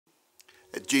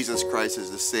that Jesus Christ is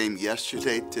the same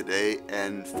yesterday, today,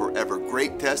 and forever.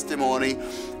 Great testimony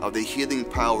of the healing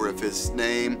power of His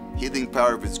name, healing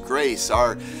power of His grace.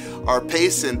 Our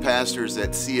Payson pastors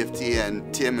at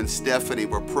CFTN, Tim and Stephanie,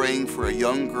 were praying for a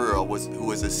young girl who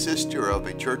was a sister of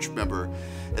a church member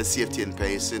at CFTN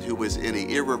Payson who was in an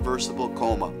irreversible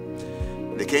coma.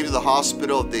 They came to the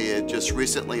hospital. They had just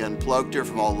recently unplugged her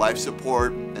from all life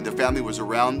support, and the family was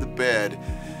around the bed,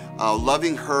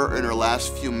 loving her in her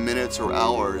last few minutes or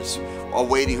hours,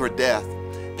 awaiting her death.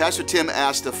 Pastor Tim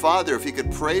asked the father if he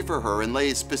could pray for her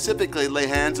and specifically lay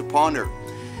hands upon her.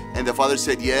 And the father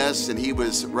said yes, and he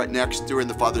was right next to her, and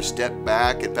the father stepped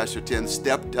back, and Pastor Tim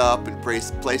stepped up and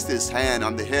placed his hand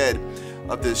on the head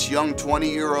of this young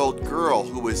 20-year-old girl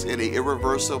who was in an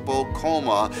irreversible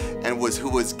coma and who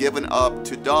was given up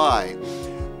to die.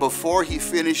 Before he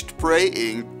finished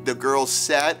praying, the girl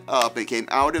sat up and came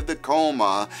out of the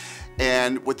coma,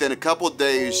 and within a couple of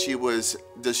days she was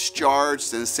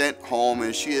discharged and sent home,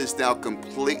 and she is now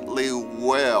completely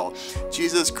well.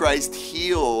 Jesus Christ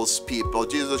heals people.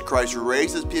 Jesus Christ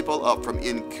raises people up from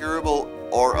incurable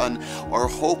or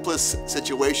hopeless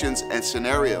situations and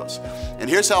scenarios. And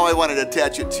here's how I want to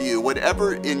attach it to you.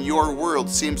 Whatever in your world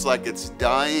seems like it's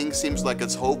dying, seems like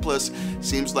it's hopeless,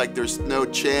 seems like there's no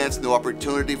chance, no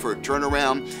opportunity for a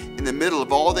turnaround, in the middle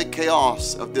of all the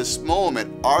chaos of this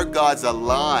moment, our God's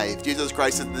alive. Jesus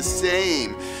Christ is the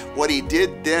same. What He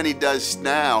did then, He does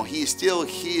now. He still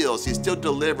heals, He still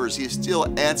delivers, He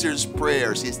still answers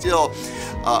prayers, He still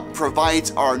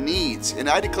provides our needs. And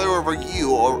I declare over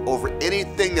you, or over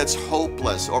anything that's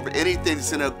hopeless, over anything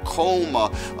that's in a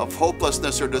coma of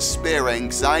hopelessness or despair,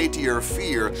 anxiety or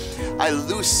fear, I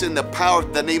loosen the power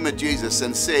of the name of Jesus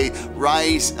and say,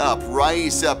 rise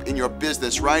up in your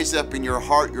business, rise up in your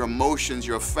heart, your emotions,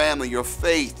 your family, your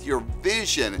faith, your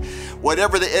vision.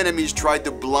 Whatever the enemy's tried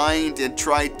to blind and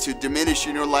tried to diminish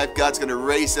in your life, God's going to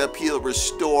raise up, He'll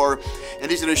restore,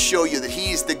 and He's going to show you that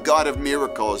He's the God of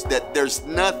miracles, that there's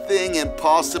nothing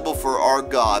impossible for our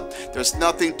God. There's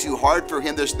nothing too hard for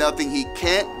Him. There's nothing He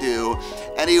can't do,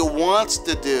 and He wants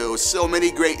to do so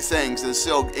many great things. And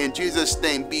so in Jesus'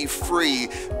 name, be free,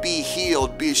 be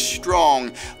healed, be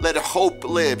strong, let hope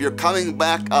live. You're coming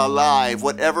back alive.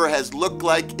 Whatever has looked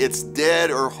like it's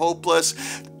dead or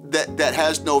hopeless, that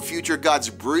has no future, God's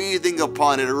breathing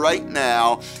upon it right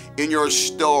now in your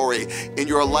story, in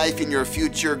your life, in your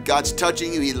future. God's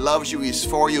touching you. He loves you. He's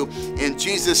for you. In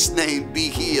Jesus' name, be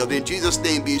healed. In Jesus'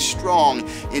 name, be strong.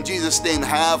 In Jesus' name,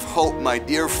 have hope, my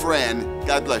dear friend.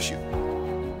 God bless you.